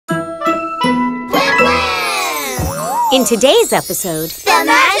In today's episode, The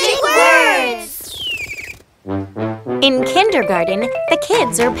Magic Words! In kindergarten, the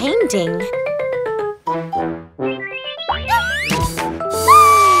kids are painting. Where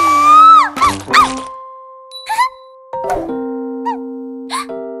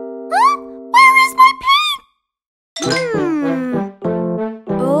is my paint?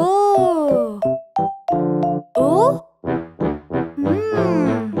 Oh. Oh?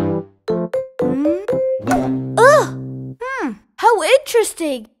 How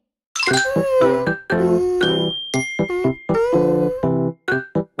interesting!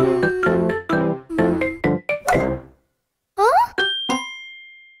 Huh?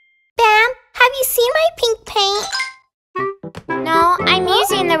 Bam, have you seen my pink paint? No, I'm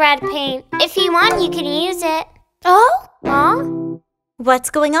using the red paint. If you want, you can use it. Oh? Huh? What's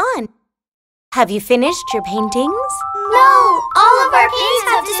going on? Have you finished your paintings? No, all of our paints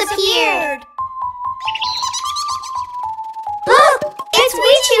have disappeared. Look, it's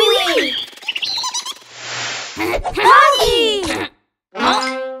Wee-Chee-Wee! Hoggie!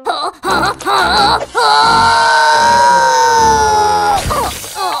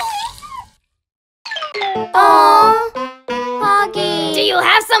 Oh, Hoggie. Do you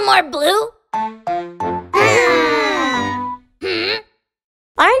have some more blue?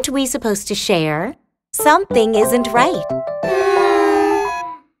 Aren't we supposed to share? Something isn't right.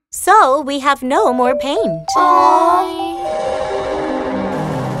 So we have no more paint.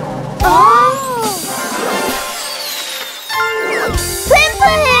 Plim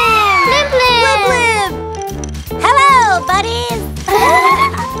Plim! Plim Plim! Plim! Hello, buddies!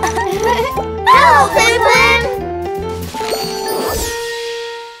 Hello, Plim Plim!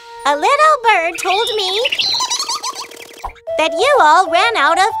 A little bird told me that you all ran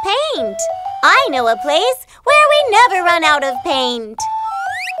out of paint. I know a place where we never run out of paint.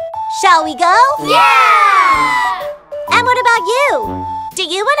 Shall we go? Yeah! And what about you? Do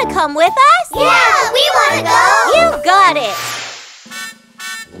you want to come with us? Yeah, we want to go! You got it!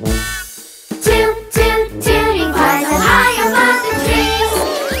 Toot, toot, tooting cars are high above the trees.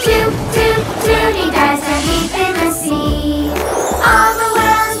 Toot, toot, tooting cars are deep in the sea. All the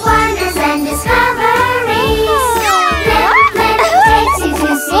world's wonders and discoveries. Plim Plim takes you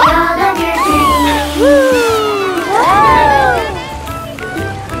to see all of your dreams.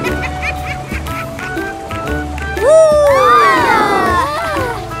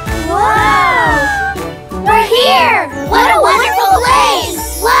 Wow! We're here! What a wonderful place!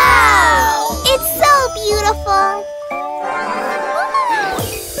 Wow! It's so beautiful.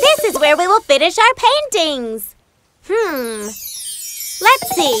 This is where we will finish our paintings. Let's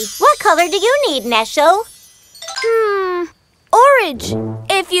see. What color do you need, Nesho? Orange,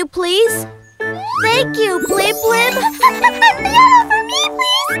 if you please. Thank you, Plim Plim. Yellow for me,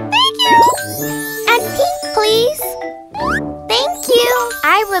 please. Thank you. And pink, please. Thank you.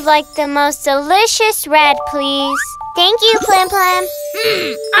 I would like the most delicious red, please. Thank you, Plim Plim.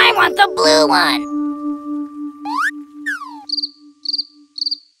 I want the blue one.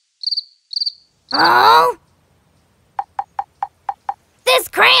 Oh? This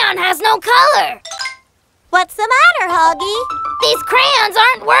crayon has no color. What's the matter, Hoggie? These crayons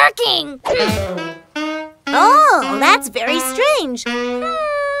aren't working. Oh, that's very strange.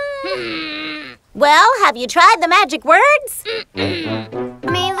 Well, have you tried the magic words?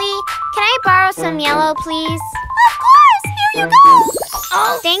 Mei-Li, can I borrow some yellow, please? Of course, here you go.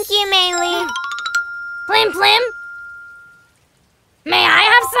 Oh, Thank you, Mei-Li. Plim Plim. May I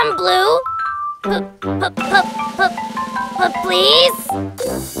have some blue? Please?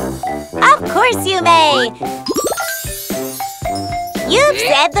 Of course you may. You've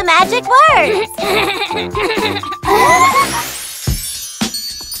said the magic words.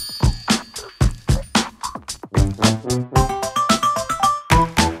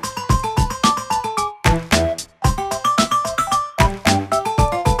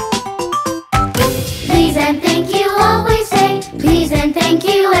 Please and thank you always say. Please and thank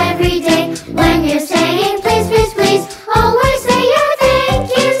you every day. When you're saying please, please, please, always say your thank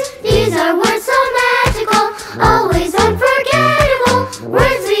yous. These are words so magical, always unforgettable.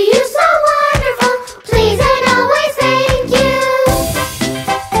 Words we use so wonderful. Please and always thank you.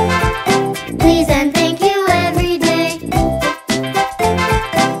 Please and thank you every day.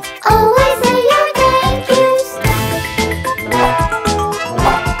 Always say your thank yous.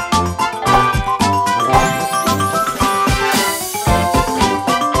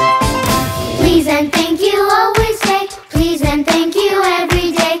 Please and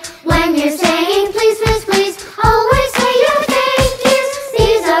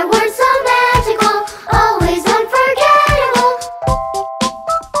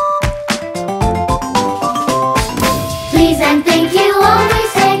and thank you,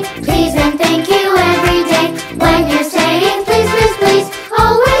 always say. Please and thank you every day. When you're saying please, please, please,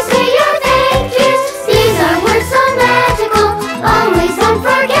 always say your thank yous. These are words so magical, always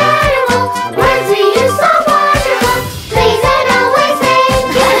unforgettable. Words we use so wonderful. Please and always thank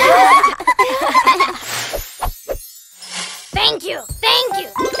you. Thank you, thank you,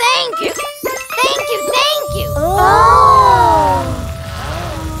 thank you, thank you, thank you. Oh!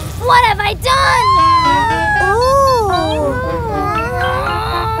 What have I done?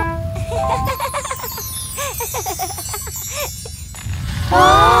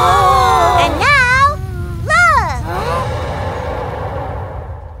 And now, look!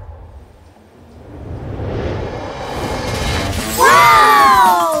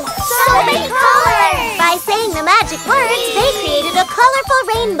 Wow! So many colors! By saying the magic words, they created a colorful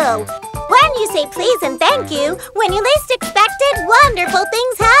rainbow. When you say please and thank you, when you least expect it, wonderful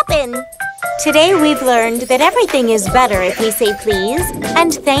things happen. Today we've learned that everything is better if we say please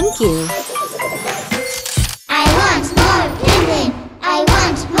and thank you. I want more Plim Plim! I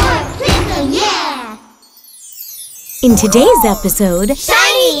want more Plim Plim, yeah! In today's episode,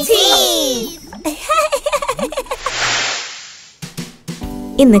 Shiny teeth!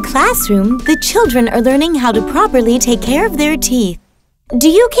 in the classroom, the children are learning how to properly take care of their teeth. Do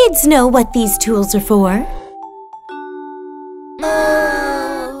you kids know what these tools are for? They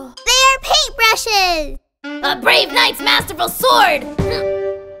are paintbrushes! A brave knight's masterful sword!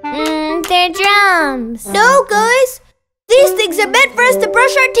 They're drums. No, guys! These things are meant for us to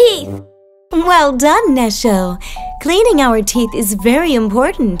brush our teeth! Well done, Nesho. Cleaning our teeth is very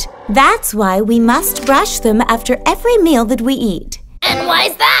important. That's why we must brush them after every meal that we eat. And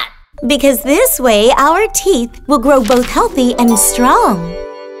why's that? Because this way, our teeth will grow both healthy and strong.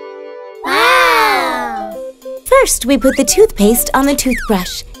 Wow! First, we put the toothpaste on the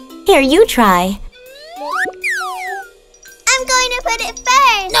toothbrush. Here, you try. I'm going to put it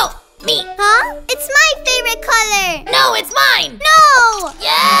first! No, me. Huh? It's my favorite color! No, it's mine. No!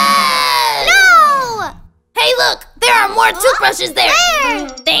 Yes! No! Hey, look, there are more toothbrushes there. Where?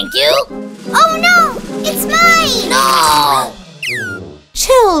 Thank you. Oh no! It's mine! No!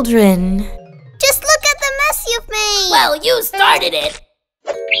 Children. Just look at the mess you've made! Well, you started it.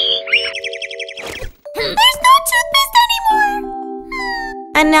 There's no toothpaste anymore!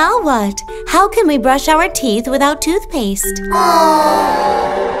 And now what? How can we brush our teeth without toothpaste?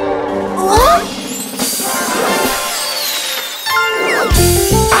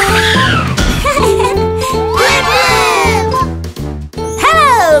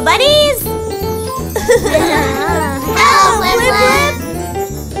 Hello, buddies! Hello, Plim Plim!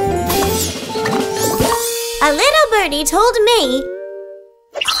 A little birdie told me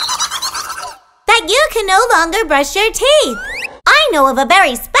that you can no longer brush your teeth. I know of a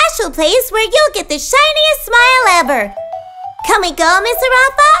very special place where you'll get the shiniest smile ever. Can we go, Miss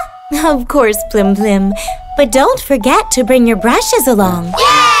Arafa? Of course, Plim Plim. But don't forget to bring your brushes along.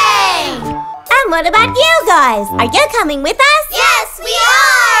 Yay! And what about you guys? Are you coming with us? Yes, we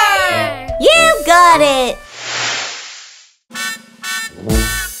are! You got it!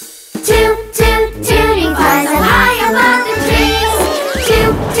 Toot, toot, tootie flies up high above the trees.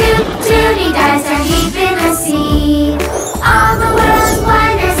 Toot, toot, tootie dives are deep in the sea. All the world's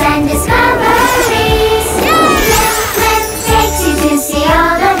wonders and discoveries. Plim Plim takes you to see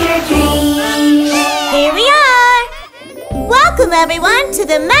all of your dreams. Here we are! Welcome everyone to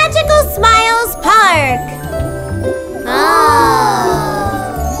the Magical Smiles Park!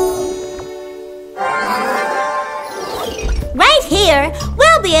 Right here,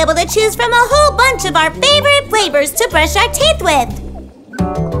 we'll be able to choose from a whole bunch of our favorite flavors to brush our teeth with.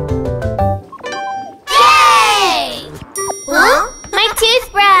 Yay! Huh? My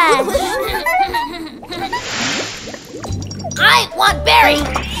toothbrush. I want berry.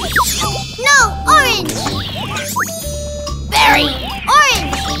 No, orange! Berry.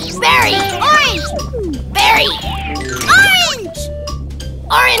 Orange! Berry. Orange! Berry. Orange!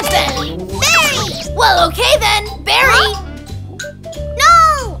 Orange then. Berry! Well, okay then. Berry. No!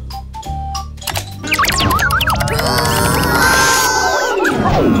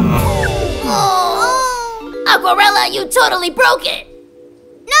 Oh. Acuarella, you totally broke it.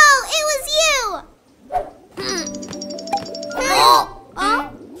 No, it was you! Oh.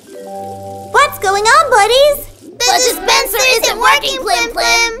 What's going on, buddies? The dispenser isn't working, Plim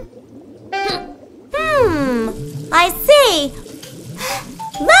Plim! I see.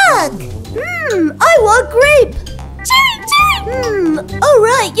 Look! I want grape. Cherry, cherry! All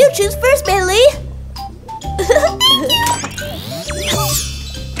right, you choose first, Mei-Li.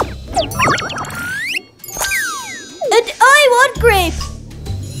 And I want grape.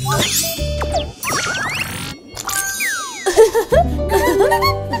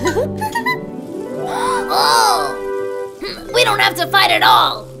 fight at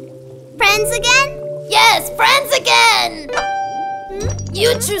all. Friends again? Yes, friends again.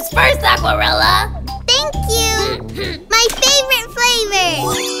 You choose first, Acuarella. Thank you. My favorite flavor.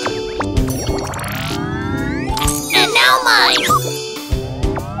 And now mine.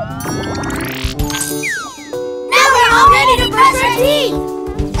 Now we're all ready to brush our teeth.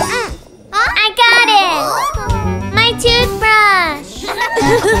 I got it. My toothbrush.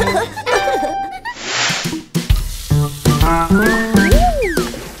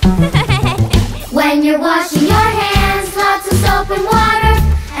 When you're washing your hands, lots of soap and water.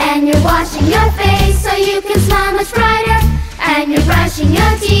 And you're washing your face so you can smile much brighter. And you're brushing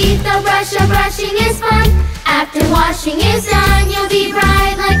your teeth, the brushing is fun. After washing is done, you'll be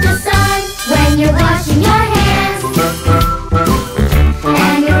bright like the sun. When you're washing your hands,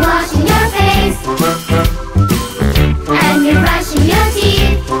 and you're washing your face, and you're brushing your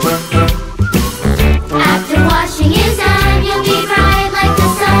teeth. After washing is done, you'll be bright like the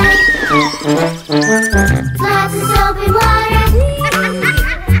sun. Lots of soap and water,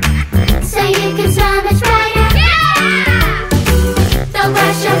 so you can smile much brighter. The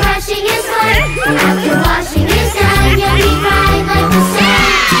brushing is fun. After washing is done, you'll be bright like the sun.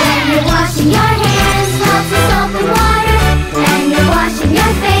 When you're washing your hands, lots of soap and water, and you're washing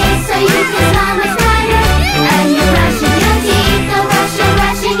your face so you can smile much brighter. And you're brushing your teeth, the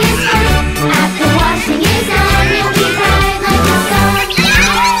brushing is fun. After washing is done, you'll be bright like the sun.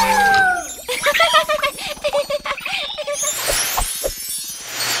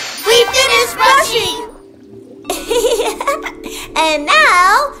 We finished brushing. And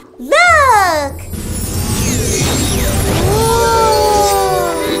now, look!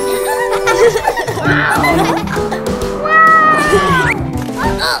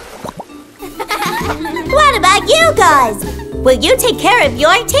 What about you guys? Will you take care of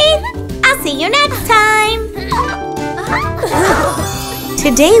your teeth? I'll see you next time!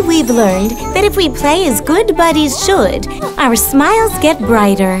 Today we've learned that if we play as good buddies should, our smiles get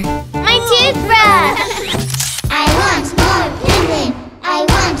brighter. My toothbrush! I want more Plim Plim. I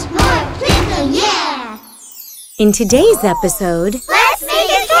want more Plim Plim, yeah! In today's episode, Let's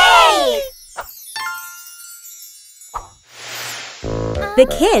make a cake! the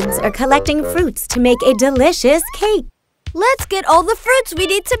kids are collecting fruits to make a delicious cake. Let's get all the fruits we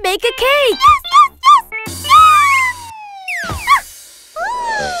need to make a cake.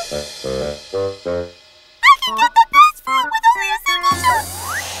 I can get the best fruit with only a single tooth.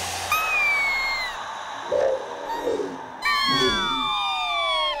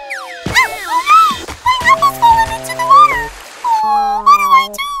 Oh no! My milk has fallen into the water. Oh, what do I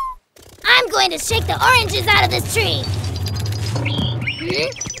do? I'm going to shake the oranges out of this tree.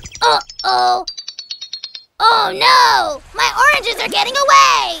 Uh-oh. Oh no! My oranges are getting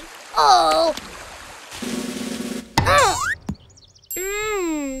away! Oh.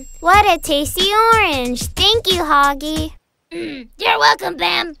 What a tasty orange. Thank you, Hoggie. You're welcome,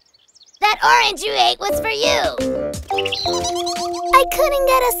 Pam. That orange you ate was for you. I couldn't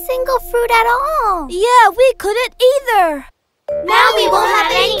get a single fruit at all. Yeah, we couldn't either. Now we won't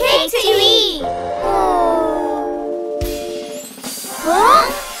have any cake to eat! Huh?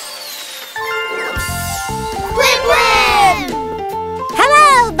 Plim Plim!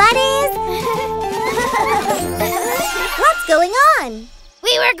 Hello, buddies. What's going on?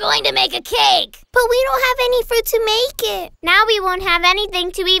 We were going to make a cake. But we don't have any fruit to make it. Now we won't have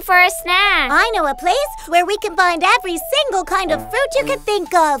anything to eat for a snack. I know a place where we can find every single kind of fruit you can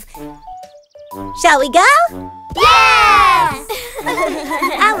think of. Shall we go? Yes!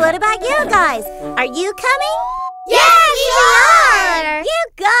 And what about you guys? Are you coming? Yes, we are! You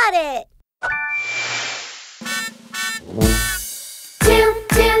got it! Toot,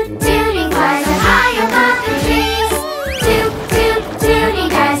 toot, tooting cars are high above the trees. Toot, toot, tooting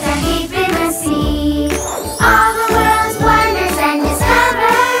cars are deep in the sea. All the world's wonders and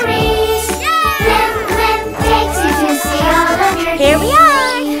discoveries. Plim Plim takes you to see all of your Here we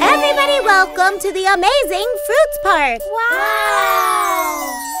are! dreams. Everybody welcome to the amazing Fruits Park!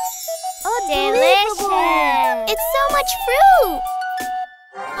 Wow! Oh, delicious! It's so much fruit!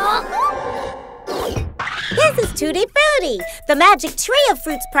 This is Tutti Frutti, the magic tree of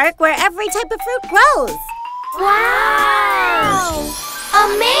Fruits Park where every type of fruit grows. Wow!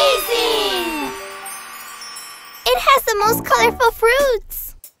 Amazing! It has the most colorful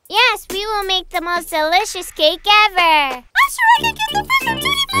fruits. Yes, we will make the most delicious cake ever. I'm sure I can get the fruit from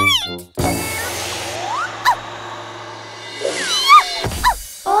Tutti Frutti.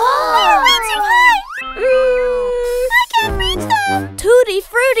 Oh! Way too high! I can't reach them. Tutti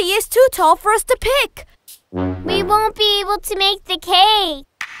Frutti is too tall for us to pick. We won't be able to make the cake.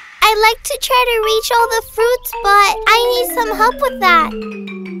 I'd like to try to reach all the fruits, but I need some help with that.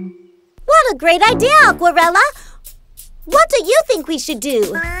 What a great idea, Acuarella! What do you think we should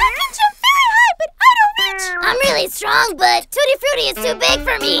do? I can jump very high, but I don't reach. I'm really strong, but Tutti Frutti is too big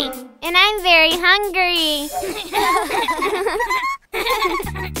for me. And I'm very hungry.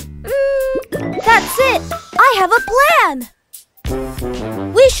 That's it! I have a plan!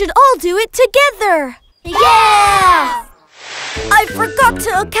 We should all do it together! Yeah! I forgot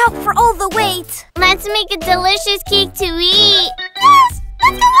to account for all the weight! Let's make a delicious cake to eat. Yes!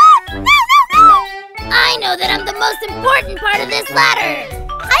 Let's go on! No! I know that I'm the most important part of this ladder.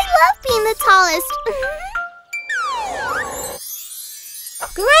 I love being the tallest.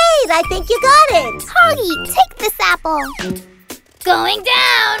 Great! I think you got it! Hoggie, take this apple. Going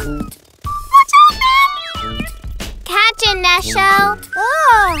down. Watch out, man! Catch it, Nesho.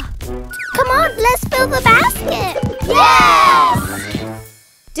 Come on, let's fill the basket. Yes!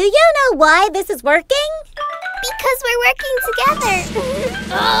 Do you know why this is working? Because we're working together.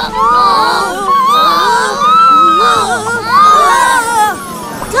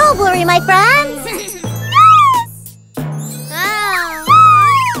 Don't worry, my friends.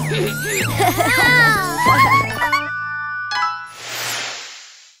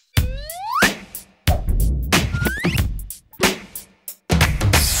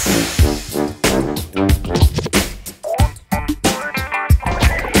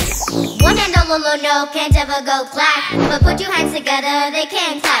 One and a no can't ever go clap, but put your hands together, they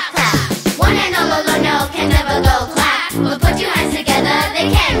can clap, clap. One and a no can never go clap, but put your hands together, they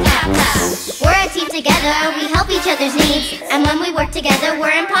can clap, clap. We're a team together, we help each other's needs, and when we work together,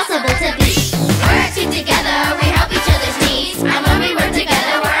 we're impossible to beat. We're a team together, we help each other's needs, and when we work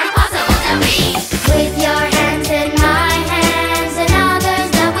together, we're impossible to beat. With your hands in my hands and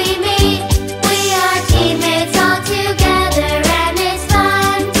others that we meet, we are teammates all together, and it's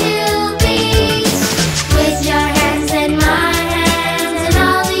fun to be. With your hands in my hands and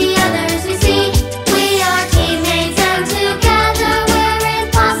all the others we see, we are teammates and together we're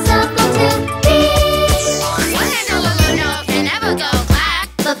impossible to beat. One and no can never go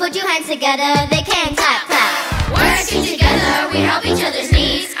clap, but put your hands together, they can clap, clap. We're a team together, we help each other's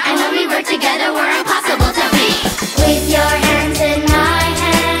needs, and when we work together, we're impossible to beat. With your hands in my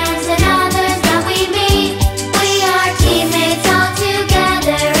hands and others that we meet, we are teammates all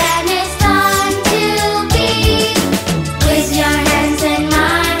together, and it's fun to be. With your hands in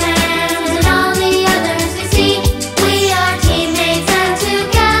my hands and all the others we see, we are teammates and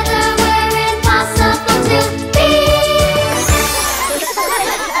together we're impossible to beat.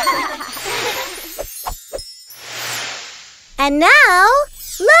 And now,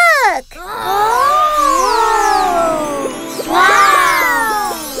 look! Wow!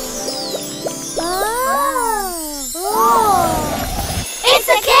 It's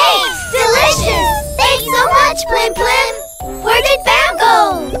a cake! Delicious! Thanks so much, Plim Plim! Where did Bam go?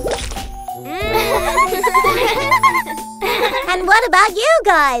 And what about you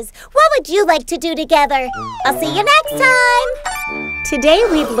guys? What would you like to do together? I'll see you next time! Today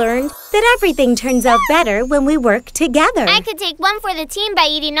we've learned that everything turns out better when we work together. I could take one for the team by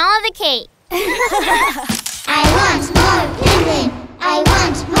eating all of the cake. I want more Plim Plim! I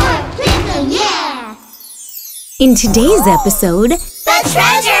want more Plim Plim, yeah! In today's episode, The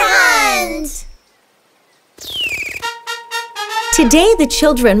treasure hunt! today the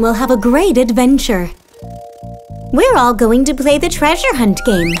children will have a great adventure. We're all going to play the treasure hunt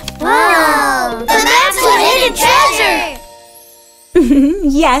game. Wow! The map's a hidden treasure!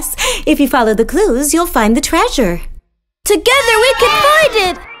 Yes, if you follow the clues, you'll find the treasure. Together we can find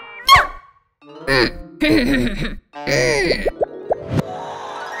it!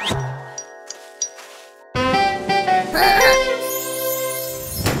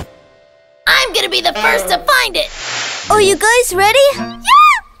 I'm gonna be the first to find it! Are you guys ready? Yeah!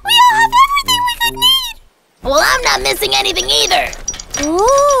 We all have everything we could need! Well, I'm not missing anything either!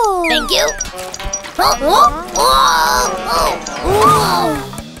 Ooh! Thank you! Oh, oh, oh, oh, oh.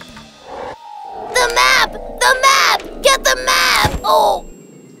 The map! The map! Get the map! Oh!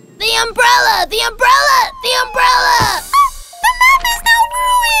 The umbrella! The umbrella! The umbrella! The map is now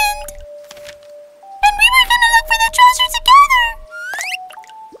ruined! And we were gonna look for the treasure together!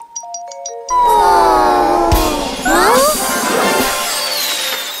 Huh?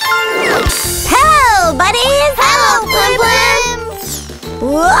 Hello, buddies! Hello, Plim Plim!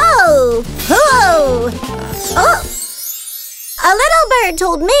 Whoa! Whoa! Oh! A little bird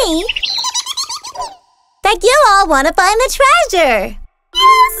told me that you all want to find the treasure.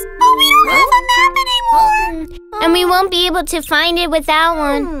 Yes, but we don't have a map anymore! And we won't be able to find it without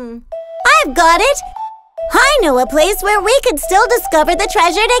one. I've got it! I know a place where we could still discover the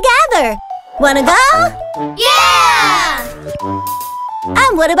treasure together. Wanna go? Yeah!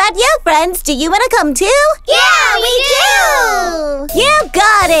 And what about you, friends? Do you wanna come too? Yeah, we do! You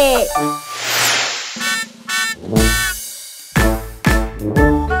got it!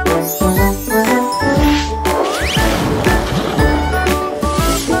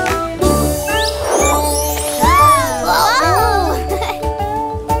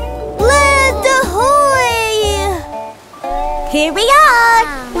 Here we are!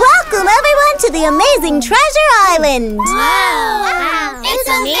 Welcome everyone to the amazing Treasure Island! Wow! It's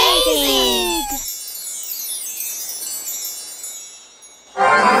amazing!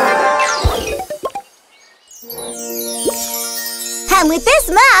 And with this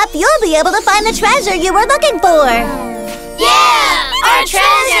map, you'll be able to find the treasure you were looking for! Yeah! Our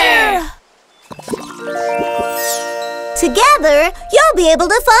treasure! Together, you'll be able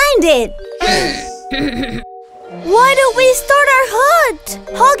to find it! Why don't we start our hunt?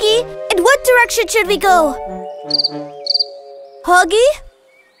 Hoggie, in what direction should we go? Hoggie?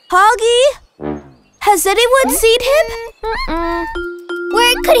 Hoggie? Has anyone seen him?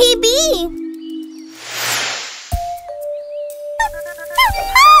 Where could he be?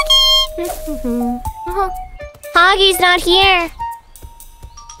 Hoggie's not here.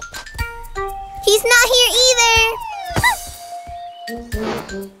 He's not here either.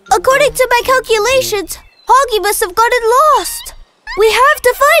 According to my calculations, Hoggie must have gotten lost. We have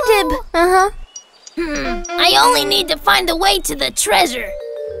to find him. I only need to find the way to the treasure.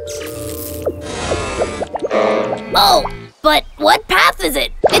 Oh, but what path is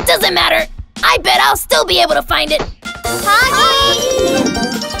it? It doesn't matter. I bet I'll still be able to find it. Hoggie!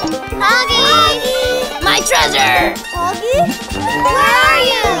 Hoggie! My treasure! Hoggie? Where are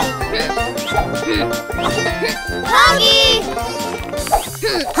you? Hoggie!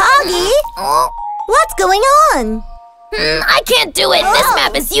 Hoggie? Oh. What's going on? I can't do it. This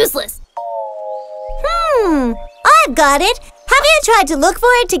map is useless. I've got it. Have you tried to look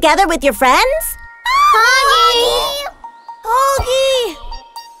for it together with your friends? Hoggie! Hoggie!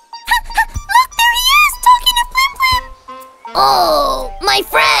 Look, there he is, talking to Plim Plim. Oh, my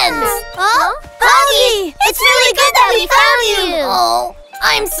friends. Huh? Hoggie! It's really good that we found you. Oh,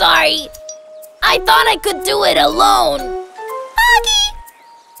 I'm sorry. I thought I could do it alone. Hoggie,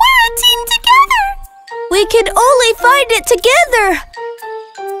 we're a team together. We can only find it together.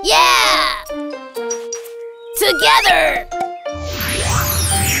 Yeah! Together!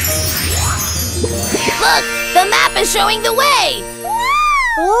 Look, the map is showing the way!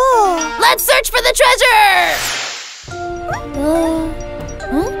 Oh. Let's search for the treasure!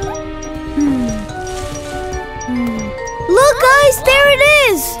 Look, guys, there it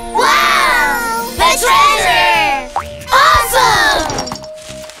is! Wow! The treasure! Awesome!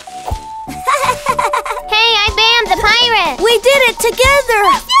 Hey, I'm Bam, the pirate! We did it together!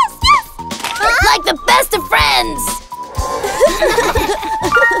 Yes! Like the best of friends!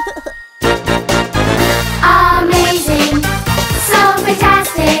 Amazing, so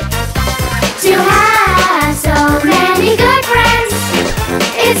fantastic to have so many good friends.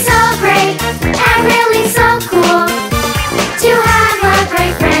 It's so great and really so cool to have a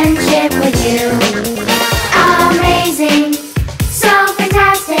great friendship with you. Amazing, so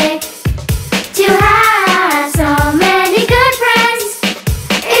fantastic to have so many good friends.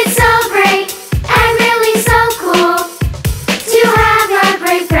 It's so great and really so cool to have a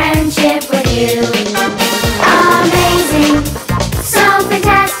great friendship with you. Amazing, so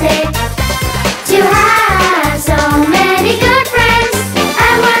fantastic to have so many good friends.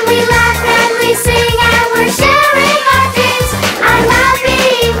 And when we laugh and we sing and we're sharing our dreams, I love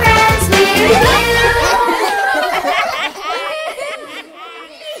being friends with you.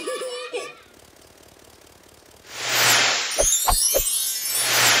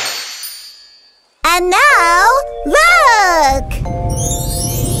 And now, look!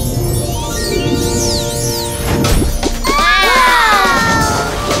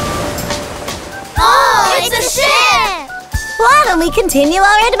 Oh, it's a ship! Why don't we continue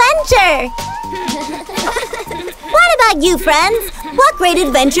our adventure? What about you, friends? What great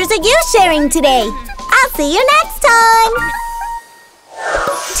adventures are you sharing today? I'll see you next time!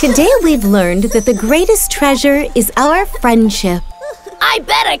 Today we've learned that the greatest treasure is our friendship. I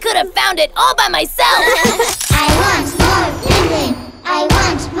bet I could have found it all by myself! I want more Plim Plim. I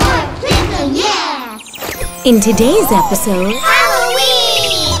want more Plim Plim, yeah! In today's episode,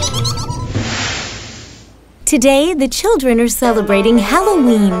 Halloween! today the children are celebrating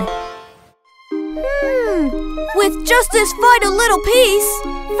Halloween. With just this final little piece,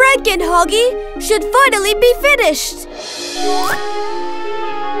 Frank and Hoggie should finally be finished.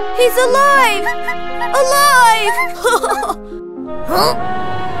 He's alive! Alive! Huh?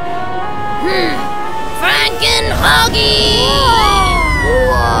 Frank and Hoggie!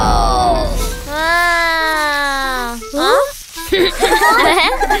 Whoa!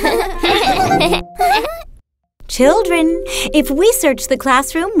 Children, if we search the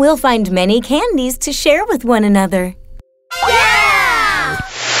classroom, we'll find many candies to share with one another. Yeah!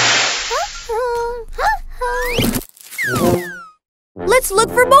 Let's look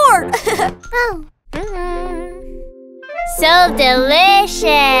for more! So delicious!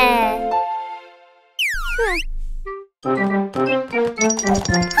 Where'd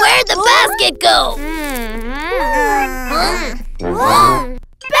the basket go?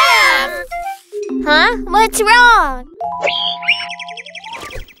 Bam! Huh? What's wrong?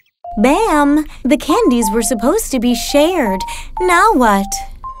 Bam! The candies were supposed to be shared. Now what?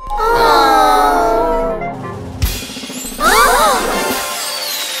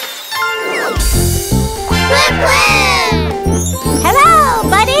 Plim Plim! Hello,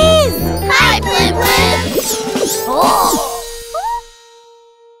 buddies! Hi, Plim Plim! Oh!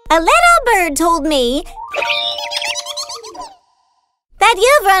 A little bird told me that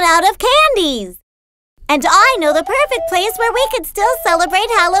you've run out of candies. And I know the perfect place where we could still celebrate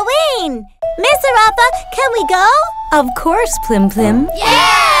Halloween. Miss Arapa, can we go? Of course, Plim Plim.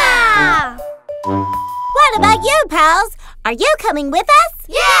 Yeah! What about you, pals? Are you coming with us?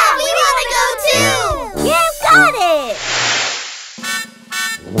 Yeah, we want to go too! You got it!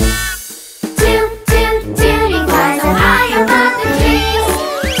 Toot, toot, tooting flies so high above the trees.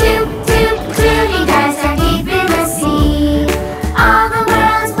 Toot, toot, tooting dives down deep in the sea. All the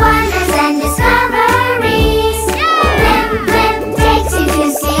world's wonders and discoveries. Plim Plim takes you to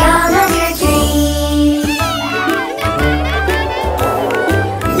see all of your dreams.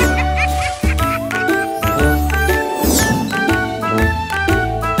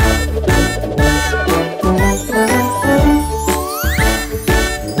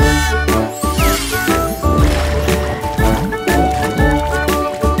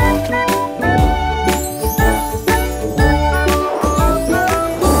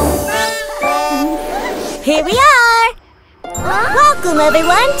 Here we are! Welcome,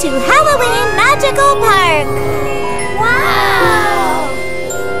 everyone, to Halloween Magical Park! Wow!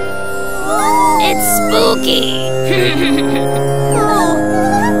 It's spooky!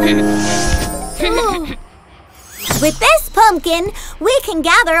 With this pumpkin, we can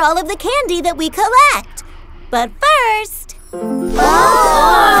gather all of the candy that we collect. But first...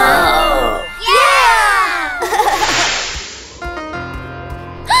 Oh! Yeah!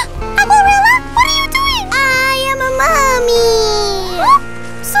 Acuarella, what are you doing? I am a mommy.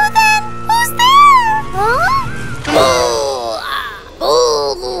 So then, who's there? Huh?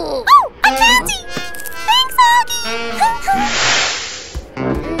 Oh, a candy! Thanks, Hoggie!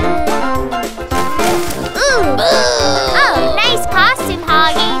 Oh, nice costume,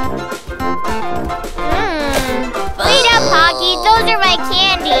 Hoggie. Wait up, Hoggie. Those are my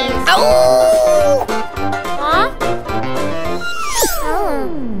candies. Oh! Huh?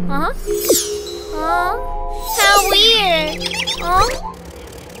 Huh? Huh? How weird. Huh?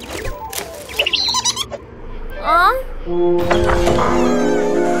 Huh?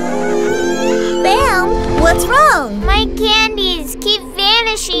 Bam! What's wrong? My candies keep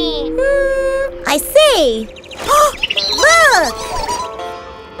vanishing. I see. Look!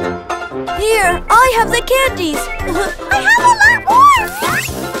 Here, I have the candies. I have a lot more!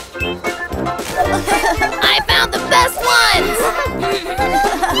 I found the best ones!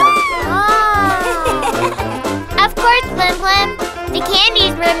 Of course, Plim Plim. The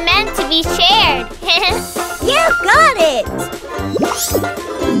candies were meant to be shared. You got it!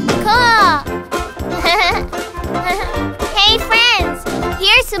 Cool! Hey, friends!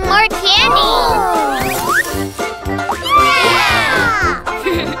 Here's some more candy! Yeah!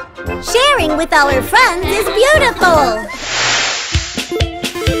 Sharing with our friends is beautiful!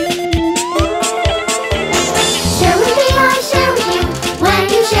 Share with me, I share with you. When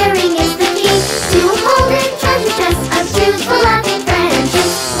you sharing is the key to a golden treasure chest of truthful, laughing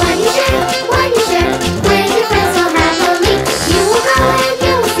friendships. When you share with your friends so happily, you will grow and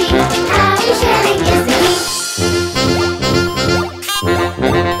you will see. Happy sharing is the key.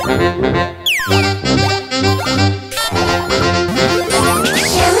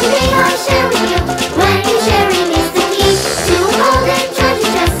 Share with me, I share with you. When you sharing is the key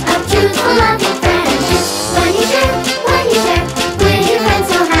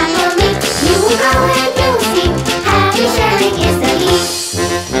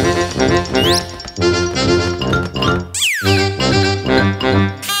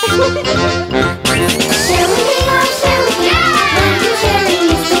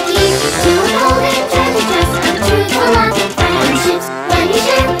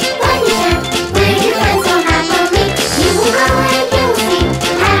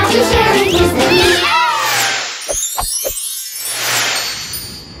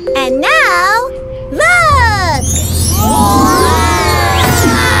And now, look!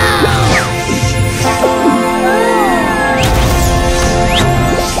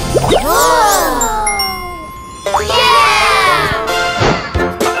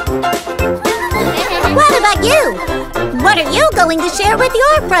 What about you? What are you going to share with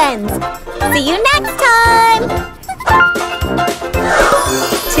your friends? See you next time!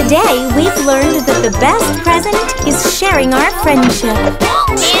 Today, we've learned that the best present is sharing our friendship.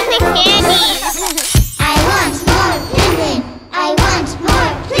 And the candies! I want more Plim Plim! I want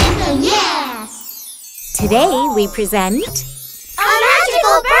more Plim Plim, yeah! Today, we present... A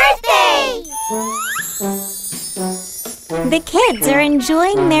magical birthday! The kids are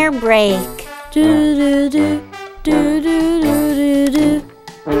enjoying their break.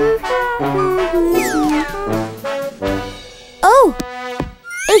 Oh,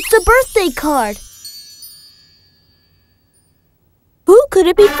 it's a birthday card. Who could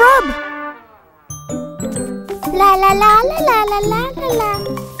it be from? La la la la la la la la la.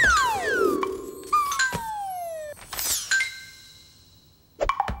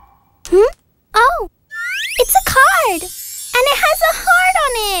 Oh, it's a card, and it has a heart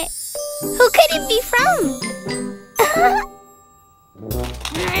on it. Who could it be from?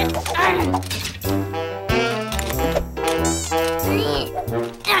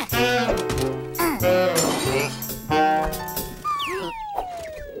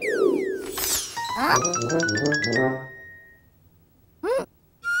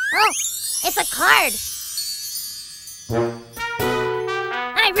 Oh, it's a card.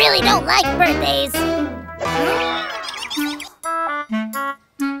 I really don't like birthdays.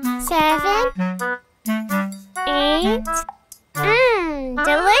 7, 8.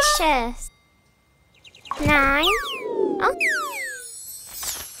 Delicious. 9. Oh.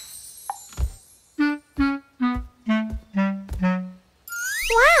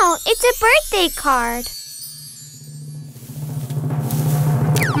 Wow, it's a birthday card.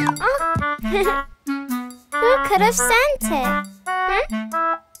 Oh. Who could have sent it? Got it!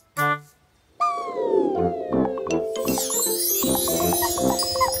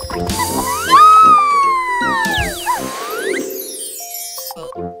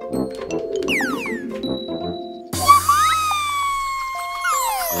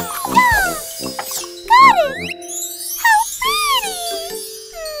 How pretty!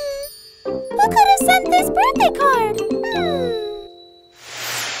 Who could have sent this birthday card?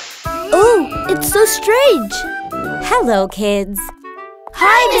 Oh, it's so strange. Hello, kids.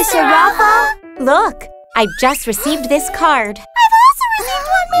 Hi, Miss Arafa. Look, I just received this card. I've also received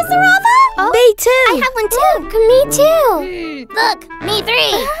one, Miss Arafa. Oh, Me too. I have one too. Me too. Look, me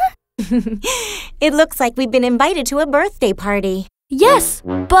 3. It looks like we've been invited to a birthday party. Yes,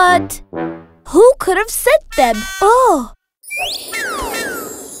 but who could have sent them? Oh.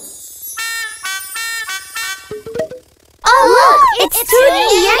 Oh, look, it's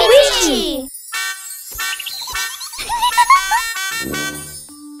Tootie and Richie.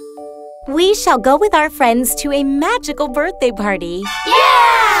 We shall go with our friends to a magical birthday party.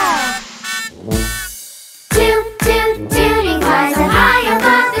 Yeah! Toot, toot, tooting cars are high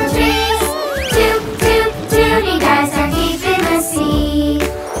above the trees. Toot, toot, tooting cars are deep in the sea.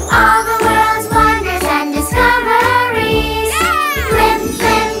 All the world's wonders and discoveries. Plim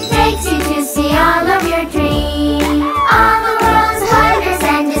Plim takes you to see all of your dreams. All the world's wonders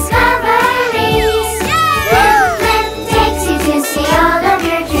and discoveries. Plim Plim takes you to see all of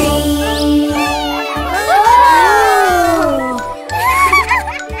your dreams.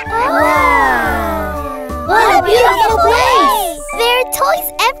 What a beautiful place! There are toys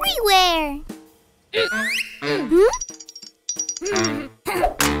everywhere.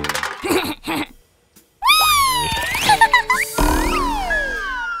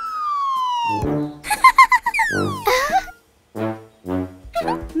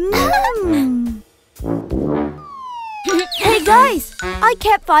 Hey guys, I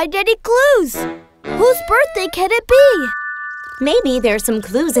can't find any clues. Whose birthday can it be? Maybe there's some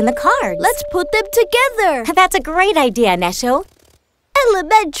clues in the cards. Let's put them together. That's a great idea, Nesho.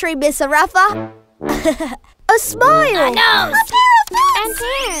 Elementary, Miss Arafa. A smile. A nose. A pair of boots. And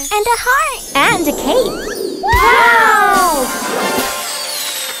hair. And a heart. And a cape. Wow!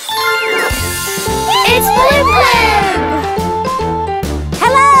 It's Plim Plim.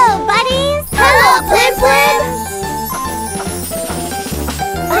 Hello, buddies! Hello, Plim Plim.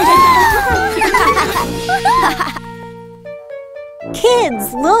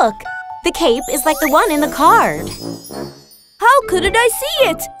 Kids, look! The cape is like the one in the card. How couldn't I see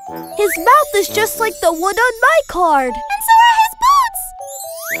it? His mouth is just like the one on my card. And so are his boots.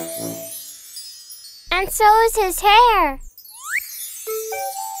 And so is his hair.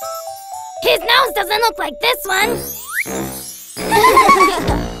 His nose doesn't look like this one.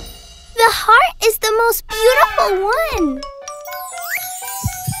 The heart is the most beautiful one.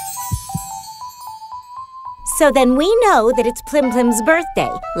 So then we know that it's Plim Plim's birthday.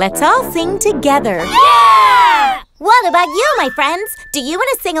 Let's all sing together. Yeah! What about you, my friends? Do you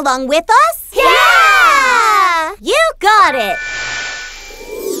want to sing along with us? Yeah! You got it!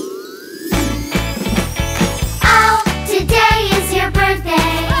 Oh, today is your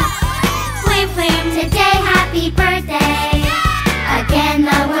birthday. Plim Plim, today happy birthday. Again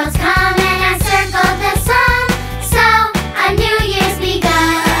the world's come and has circled the sun. So a new year's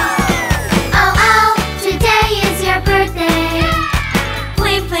begun. Oh, oh, today is your birthday.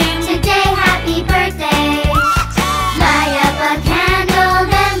 Plim Plim, today happy birthday. Light up a candle,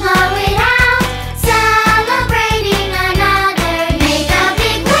 then blow it out. Celebrating another. Make a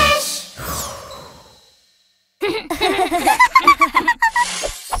big wish.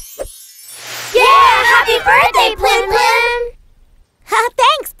 Yeah! Happy birthday, Plim Plim!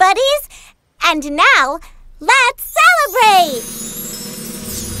 Thanks, buddies! And now, let's celebrate!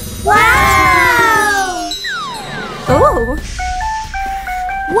 Wow! Oh!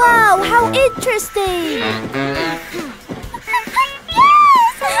 Wow, how interesting!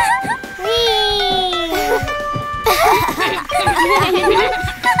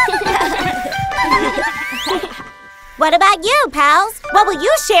 What about you, pals? What will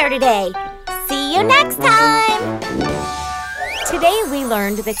you share today? See you next time! Today we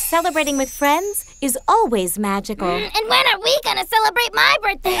learned that celebrating with friends is always magical. And when are we gonna celebrate my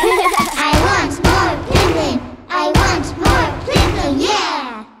birthday? I want more Plim Plim. I want more Plim Plim,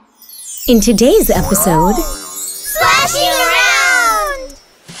 yeah! In today's episode, Splashing around!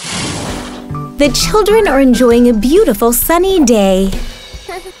 the children are enjoying a beautiful sunny day.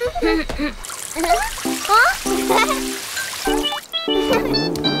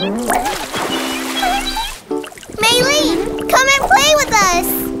 Mei-Li, come and play with us!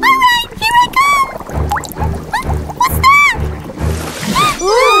 Alright, here I come! What's that?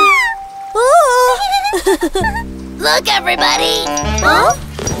 Look, everybody! Huh?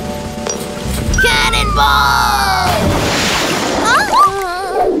 Cannonball!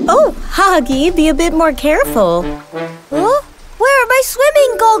 Oh, Hoggie, be a bit more careful. Huh? Where are my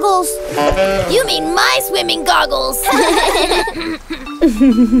swimming goggles? You mean my swimming goggles? Where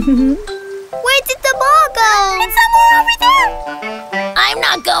did the ball go? It's somewhere over there. I'm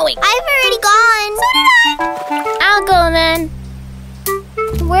not going. I've already gone. So did I. I'll go then.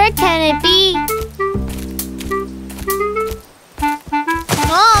 Where can it be?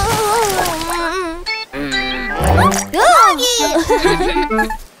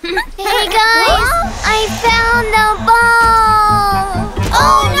 Hey guys, I found the ball.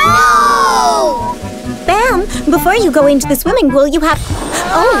 Oh Bam! Before you go into the swimming pool, you have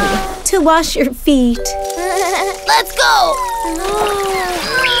to wash your feet. no! Let's go.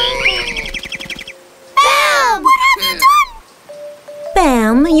 Bam! What have you done?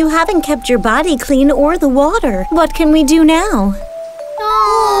 Bam, you haven't kept your body clean or the water. What can we do now?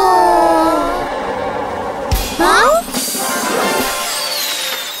 Huh?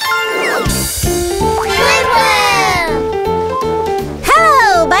 Plim Plim!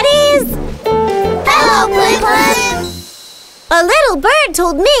 Hello, buddies! Hello, Plim Plim! A little bird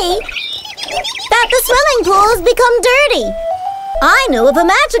told me that the swimming pool has become dirty. I know of a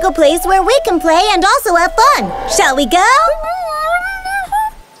magical place where we can play and also have fun. Shall we go?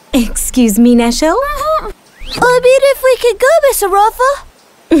 Excuse me, Nesho? I mean, if we could go, Miss Arafa.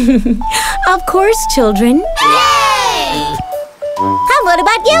 Of course, children. Yay! And what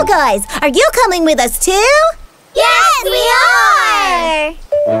about you guys? Are you coming with us too? Yes, we are!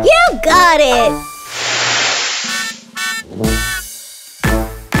 You got it!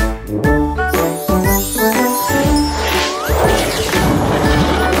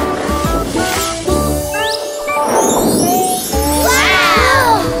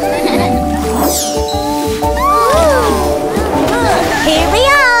 Wow! Here we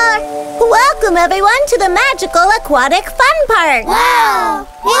are! Welcome everyone to the magical aquatic fun park! Wow!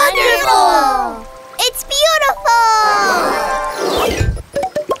 Wonderful! It's beautiful.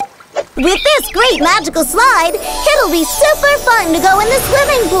 With this great magical slide, it'll be super fun to go in the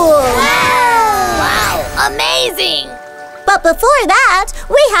swimming pool! Wow! Amazing! But before that,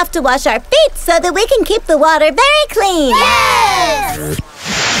 we have to wash our feet so that we can keep the water very clean! Yes!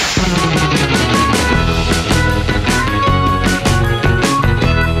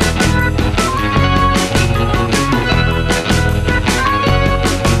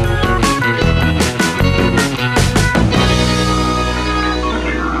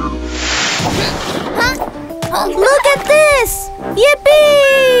 Look at this!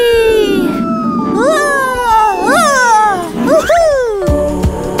 Yippee!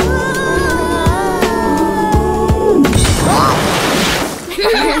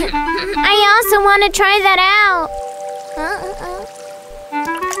 try that out.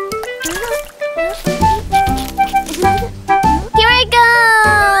 Here I go!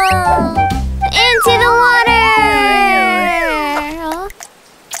 Into the water!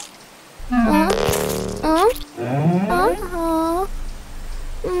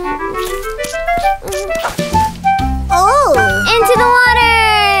 Oh! Into the water!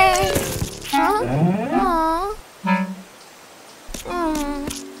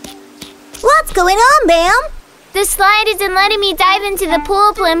 What's going on, Bam? The slide isn't letting me dive into the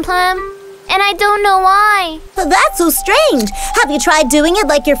pool, Plim Plim. And I don't know why. That's so strange. Have you tried doing it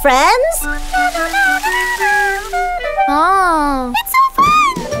like your friends? Oh. It's so fun!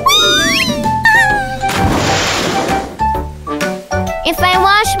 If I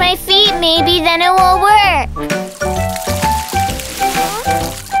wash my feet, maybe then it will work.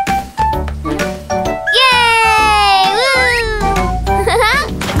 Yay! Woo!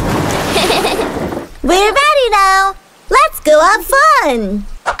 We're ready now. Let's go have fun.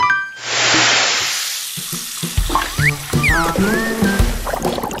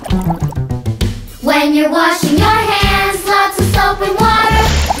 When you're washing your hands, lots of soap and water.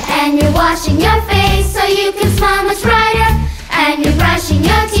 And you're washing your face so you can smile much brighter. And you're brushing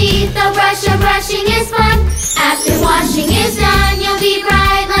your teeth, the brushing is fun. After washing is done, you'll be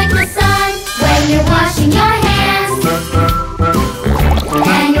bright like the sun. When you're washing your hands,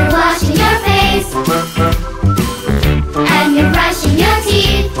 and you're washing your face, and you're brushing your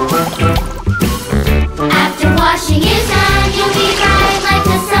teeth. After washing is done, you'll be bright like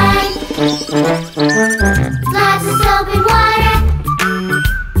the sun. Lots of soap and water,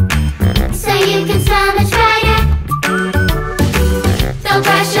 so you can smile much brighter. The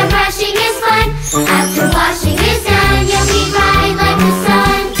brushing is fun. After washing is done, you'll be bright like the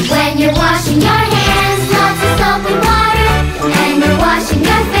sun. When you're washing your hands, lots of soap and water. And you're washing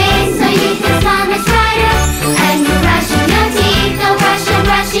your face, so you can smile much brighter. And you're brushing your teeth, the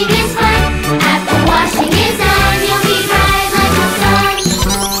brushing is fun. After washing is done, you'll be bright like the sun.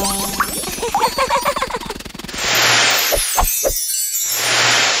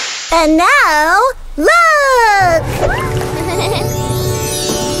 And now, look!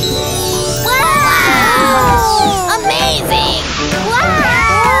 Wow! Amazing!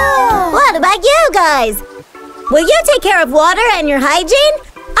 Wow! What about you guys? Will you take care of water and your hygiene?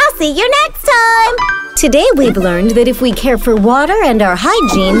 I'll see you next time! Today we've learned that if we care for water and our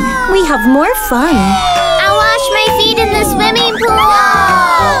hygiene, we have more fun. I'll wash my feet in the swimming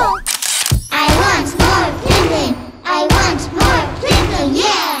pool! I want more Plim Plim. I want more Plim Plim,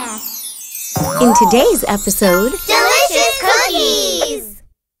 yeah! In today's episode, Delicious cookies!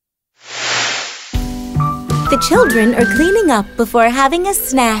 the children are cleaning up before having a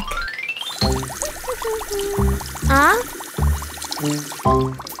snack. Huh?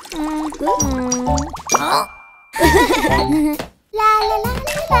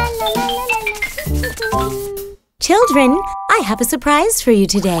 Children, I have a surprise for you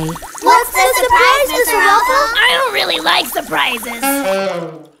today. What's the surprise, Mr. Ralph? I don't really like surprises.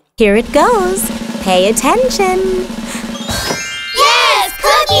 Here it goes. Pay attention. Yes,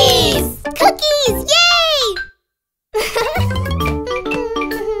 cookies! Cookies! Yay!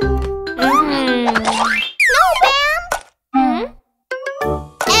 No, Bam!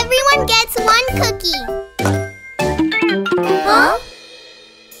 Everyone gets one cookie. Huh?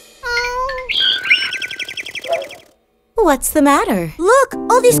 What's the matter? Look,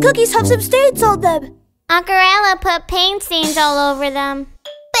 all these cookies have some stains on them. Acuarella put paint stains all over them.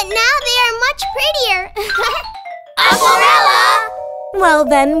 But now they are much prettier. Acuarella! Well,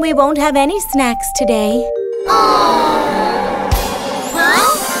 then we won't have any snacks today.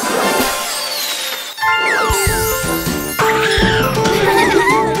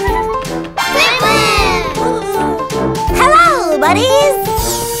 Hello, buddies!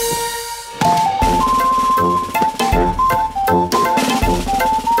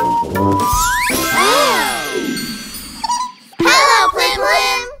 Hello, Plim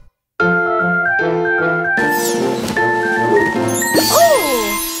Plim.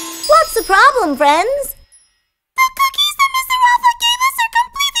 What's the problem, friends? The cookies that Mr. Ralph gave us are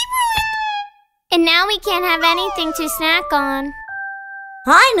completely ruined. And now we can't have anything to snack on.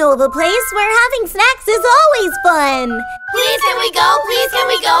 I know of a place where having snacks is always fun. Please, can we go? Please, can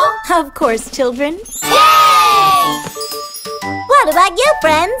we go? Of course, children. Yay! What about you,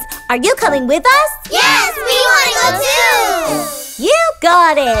 friends? Are you coming with us? Yes, we want to go too. You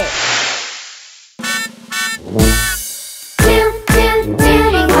got it. Toot, toot,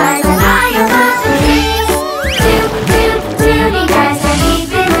 tooting cars are high above the trees. Toot, toot, tooting cars are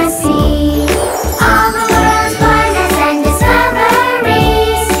deep in the sea. All the world's wonders and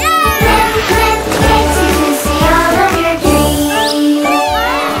discoveries. Plim, plim,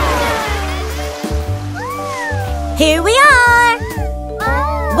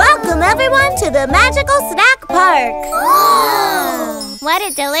 everyone to the magical snack park. Oh, what a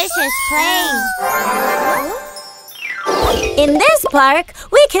delicious place. In this park,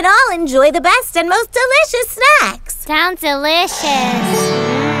 we can all enjoy the best and most delicious snacks. Sounds delicious.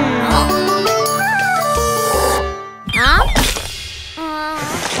 Huh?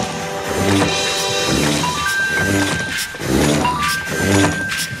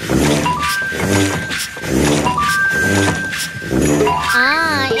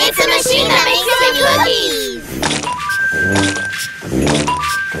 It's a machine that makes cookies.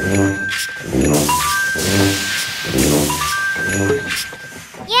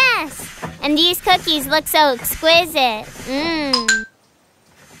 Yes, and these cookies look so exquisite.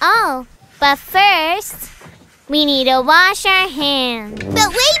 Oh, but first, we need to wash our hands. But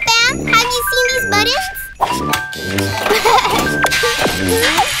wait, Bam! Have you seen these buttons?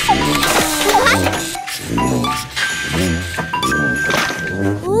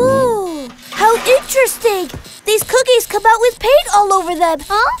 Ooh, how interesting! These cookies come out with paint all over them.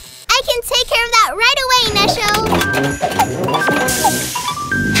 Huh? I can take care of that right away, Nesho.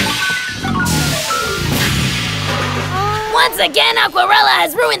 Once again, Acuarella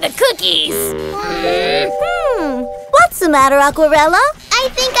has ruined the cookies. What's the matter, Acuarella? I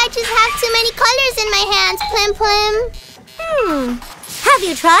think I just have too many colors in my hands, Plim Plim. Have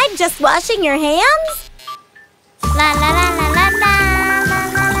you tried just washing your hands? La la la la la la la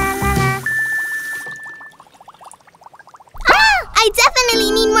la la la. I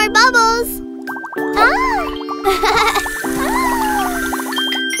definitely need more bubbles.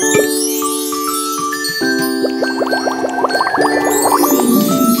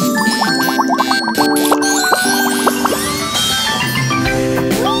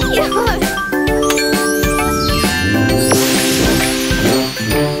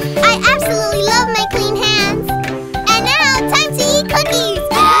 I absolutely love my clean hands. And now, time to eat cookies.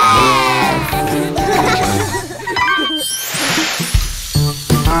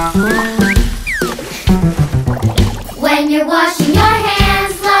 When you're washing your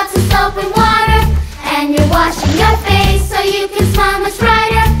hands, lots of soap and water. And you're washing your face so you can smile much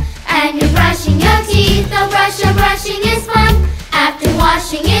brighter. And you're brushing your teeth, the brushing is fun. After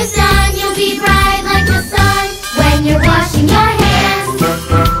washing is done, you'll be bright like the sun. When you're washing your hands,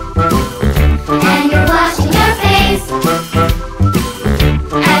 and you're washing your face,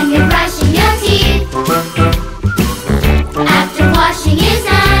 and you're brushing your teeth. After washing is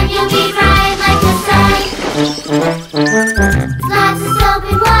done, you'll be bright like the sun. Lots of soap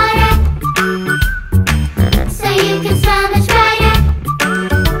and water, so you can smile much brighter.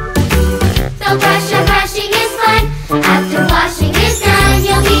 The brushing is fun. After washing is done,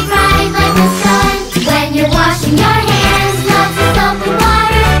 you'll be bright like the sun. When you're washing your hands, lots of soap and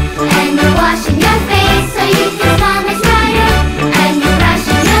water, and you're washing your face so you can smile much brighter. And you're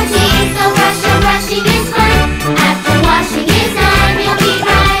brushing your teeth, the brushing is fun. After washing is done, you'll be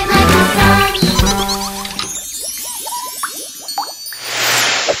bright like the sun.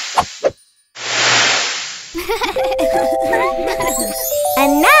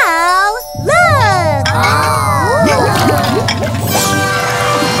 And now, look!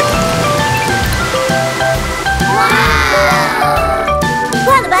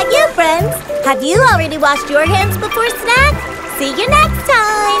 What about you, friends? Have you already washed your hands before snack? See you next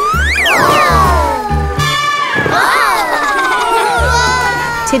time!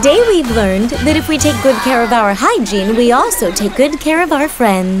 Today we've learned that if we take good care of our hygiene, we also take good care of our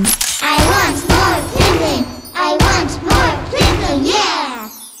friends. I want more Plim Plim. I want more Plim Plim, yeah!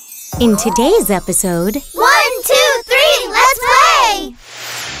 In today's episode, 1, 2, 3, let's play!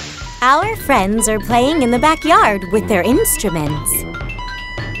 our friends are playing in the backyard with their instruments. I have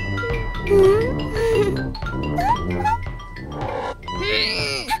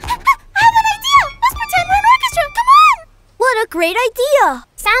an idea! Let's pretend we're an orchestra! Come on! What a great idea!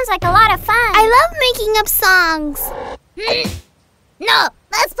 Sounds like a lot of fun. I love making up songs. No,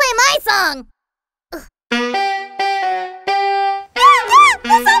 let's play my song.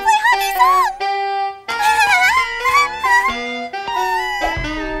 Let's all play Hoggie's song!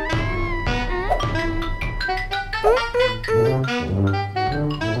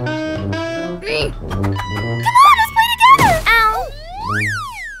 Come on, let's play together! Ow.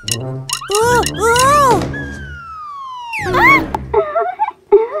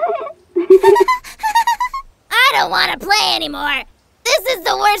 I don't want to play anymore. This is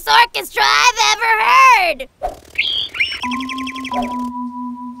the worst orchestra I've ever heard.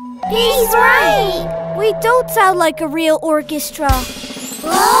 He's right! We don't sound like a real orchestra.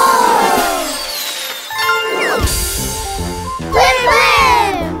 Plim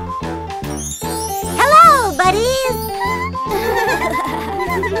Plim! Hello, buddies!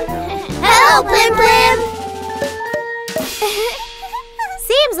 go, Plim Plim!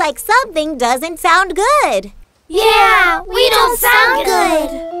 Seems like something doesn't sound good. Yeah, we don't sound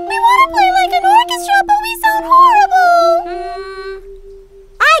good. We want to play like an orchestra, but we sound horrible.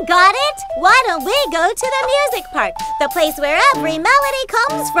 I got it! Why don't we go to the music part, the place where every melody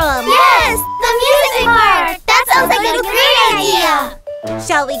comes from? Yes, the music part! That sounds like a great idea!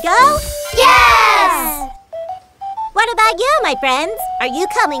 Shall we go? Yes! What about you, my friends? Are you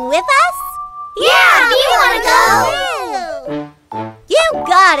coming with us? Yeah, we want to go! You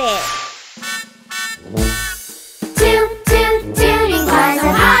got it! Toot, toot, tooting cars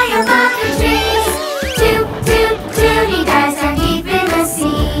are high above the trees. Toot, toot, tooting cars are deep in the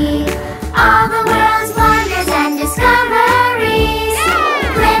sea. All the world's wonders and discoveries.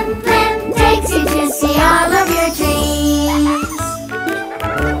 Plim Plim takes you to see all of your dreams.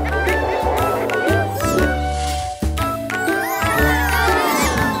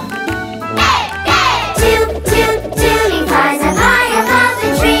 Toot, toot, tooting cars are high above the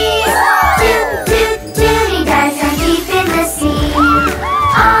trees. Toot, toot, tooting cars are deep in the sea.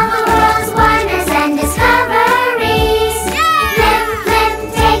 All the world's wonders and discoveries. Plim Plim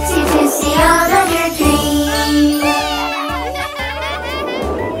takes you to see all of your dreams.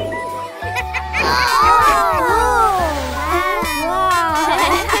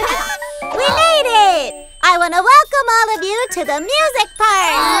 We made it! I want to welcome all of you to the music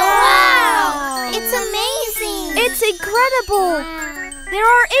part! Wow! It's amazing! It's incredible. There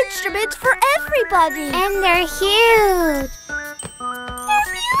are instruments for everybody. And they're huge!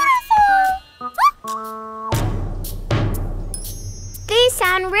 These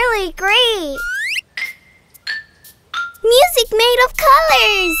sound really great! Music made of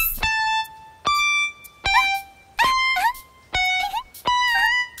colors!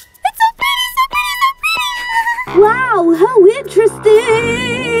 It's so pretty, so pretty, so pretty! Wow, how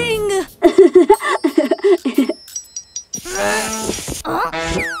interesting!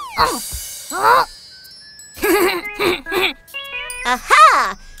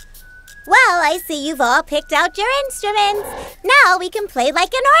 Aha! Well, I see you've all picked out your instruments. Now we can play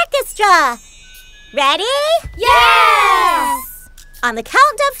like an orchestra. Ready? Yes! On the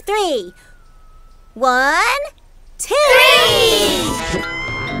count of 3. 1, 2. 3!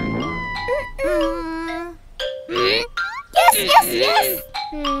 Yes, yes, yes!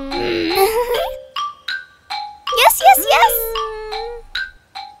 Yes, yes, yes!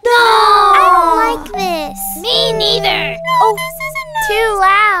 No! I don't like this. Me neither. Oh, this isn't Too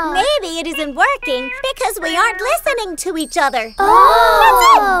loud. Maybe it isn't working because we aren't listening to each other. Oh! That's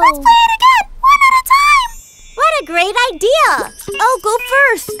it! Let's play it again! One at a time! What a great idea! I'll go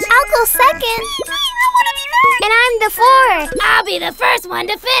first. I'll go second. I want to be first. And I'm the 4th. I'll be the first one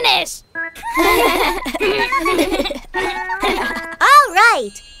to finish. All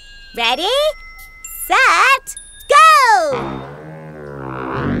right. Ready, set, go!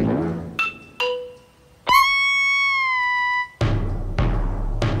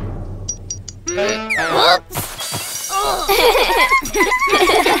 Oops.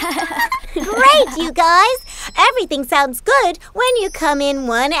 Great, you guys! Everything sounds good when you come in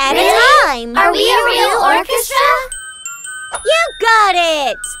one at a time. Are we a real orchestra? You got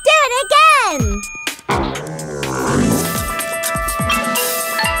it! Do it again!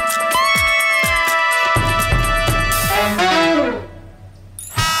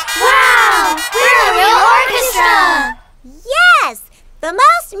 Wow! We're a real orchestra! Yes! The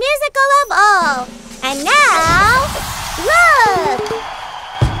most musical of all. And now, look!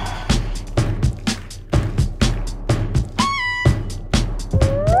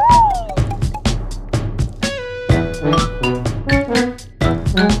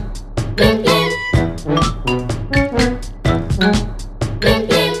 Plim Plim. Plim Plim. Plim Plim. Plim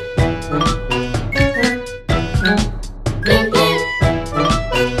Plim.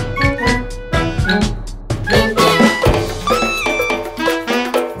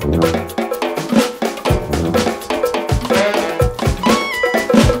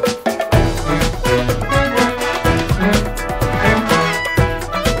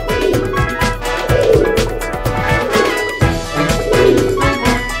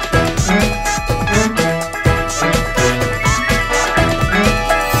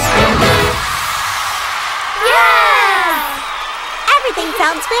 Everything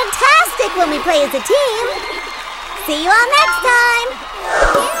sounds fantastic when we play as a team. See you all next time.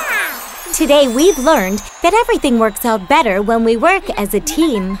 Yeah. Today we've learned that everything works out better when we work as a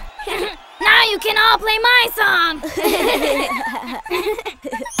team. Now you can all play my song!